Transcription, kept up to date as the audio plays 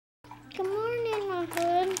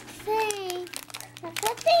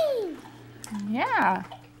thing. Yeah.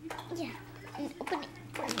 Yeah. And open it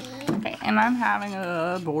for me. Okay, and I'm having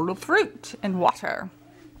a bowl of fruit and water.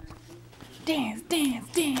 Dance, dance,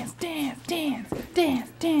 dance, dance, dance, dance,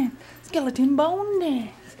 dance. Skeleton bone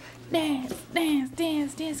dance. Dance, dance,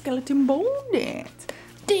 dance, dance, skeleton bone dance.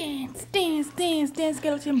 Dance, dance, dance, dance,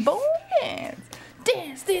 skeleton bone dance.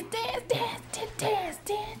 Dance, dance, dance, dance, dance, dance,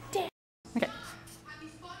 dance, dance. Okay.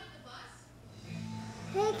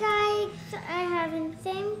 Hey guys, I have the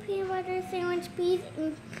same peanut butter sandwich, beef,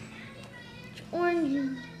 and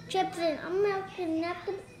orange chips, and I'm melting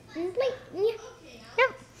napkin and plate.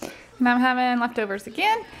 Yep. And I'm having leftovers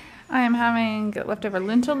again. I am having leftover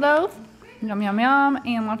lentil loaf. Yum, yum, yum.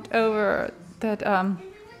 And leftover that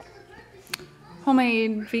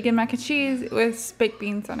homemade vegan mac and cheese with baked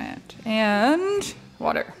beans on it. And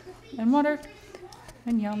water. And water.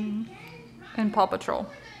 And yum. And Paw Patrol.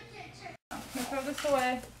 I'm gonna throw this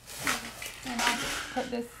away. And I'll put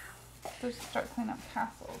this, just start cleaning up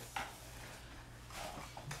castles.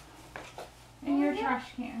 In your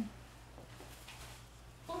trash can.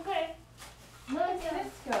 Okay. Where does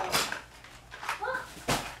this go? Look,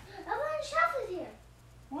 I'm on the shelf is here.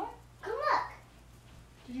 What? Come look.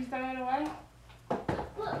 Did you throw it away?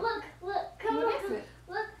 Look, look, look. Come What look. is it?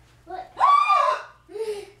 Look, look.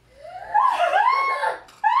 Where's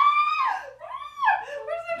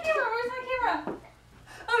my camera? Where's my camera?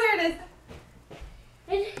 Oh, there it is.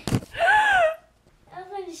 I'm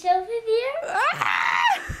on the shelf is here.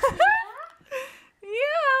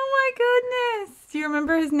 Yeah, oh my goodness. Do you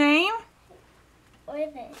remember his name? What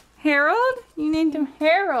is it? Harold? You named him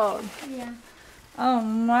Harold. Yeah. Oh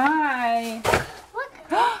my. Look.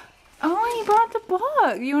 Oh, he brought the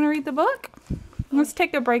book. You want to read the book? Let's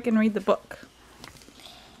take a break and read the book.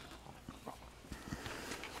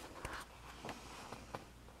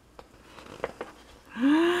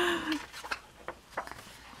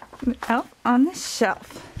 Out on the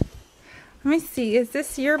shelf. Let me see. Is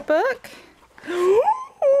this your book?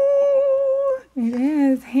 It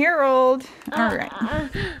is Harold. All right.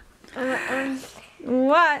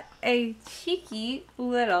 What a cheeky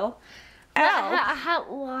little elf. How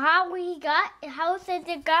did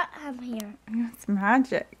it got him here? It's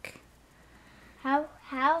magic. How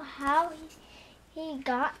he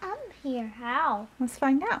got him here? How? Let's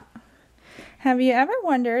find out. Have you ever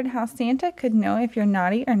wondered how Santa could know if you're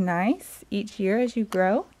naughty or nice each year as you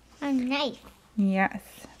grow? I'm nice. Yes.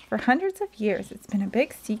 For hundreds of years, it's been a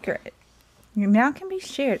big secret. Your now can be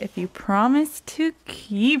shared if you promise to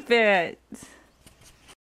keep it.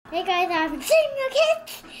 Hey guys, I'm sitting your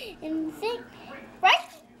kids and saying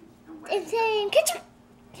rice and saying kitchen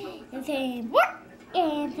and saying work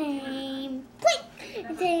and saying plate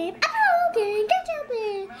and saying apple and ketchup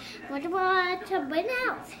and what about something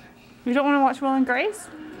else? You don't want to watch Will and Grace?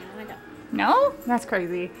 No, I don't. No? That's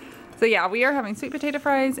crazy. So yeah, we are having sweet potato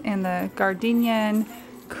fries and the Gardenian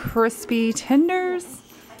crispy tenders.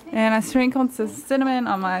 And I sprinkled some cinnamon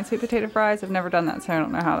on my sweet potato fries. I've never done that, so I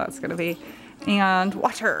don't know how that's going to be. And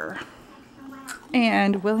water.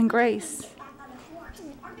 And Will and Grace.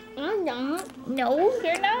 I'm not. No,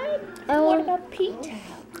 you're not. What about Pete?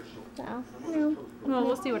 No. Well,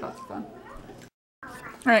 we'll see what else is on.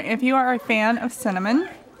 Alright, if you are a fan of cinnamon,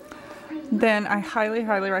 then I highly,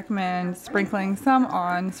 highly recommend sprinkling some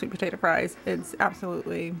on sweet potato fries. It's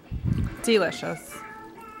absolutely delicious.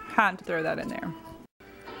 Had to throw that in there.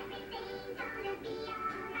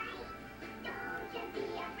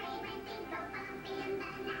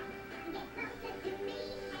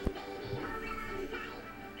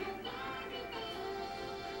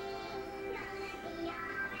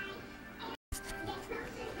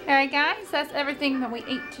 Alright guys, that's everything that we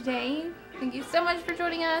ate today. Thank you so much for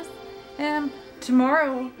joining us.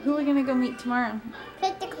 Tomorrow, who are we gonna go meet tomorrow?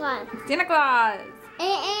 Santa Claus. Santa Claus!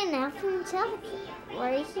 And Elf on the Shelf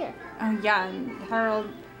right here. Oh yeah, and Harold,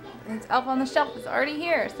 his Elf on the Shelf is already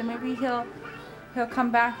here, so maybe he'll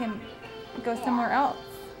come back and go somewhere else.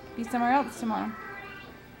 Be somewhere else tomorrow.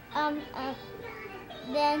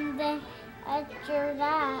 Then after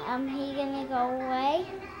that, he gonna go away.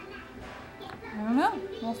 I don't know.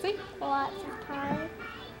 We'll see. Lots of time.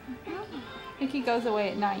 I think he goes away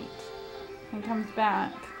at night and comes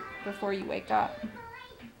back before you wake up.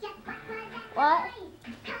 What?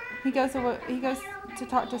 He goes away, he goes to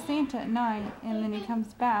talk to Santa at night, and then he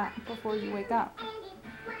comes back before you wake up.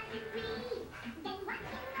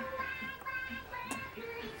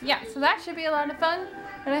 Yeah, so that should be a lot of fun.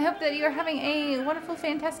 And I hope that you are having a wonderful,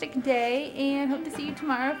 fantastic day, and hope to see you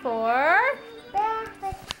tomorrow for...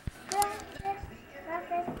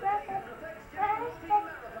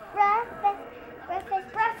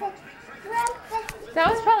 Breakfast. That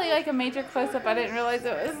was probably like a major close-up. I didn't realize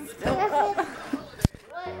it was still up.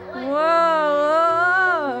 Whoa!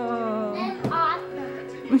 That's awesome.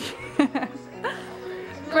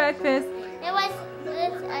 Breakfast. It was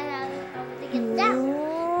I have to get down.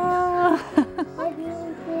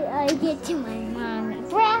 I get to my mom.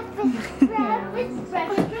 Breakfast, breakfast,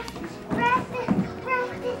 breakfast, breakfast,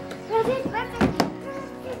 breakfast, breakfast, breakfast,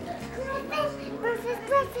 breakfast,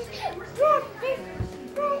 breakfast,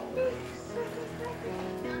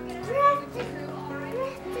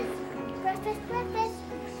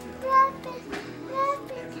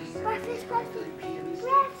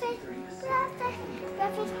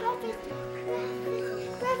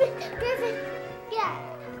 breakfast, yeah.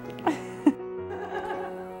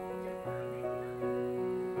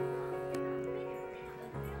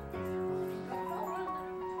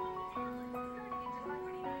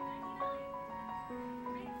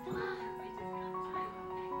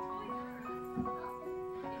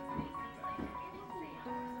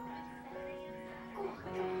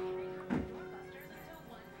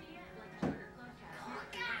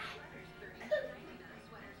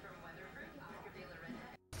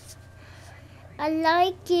 I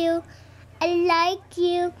like you. I like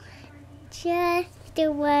you just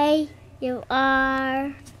the way you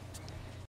are.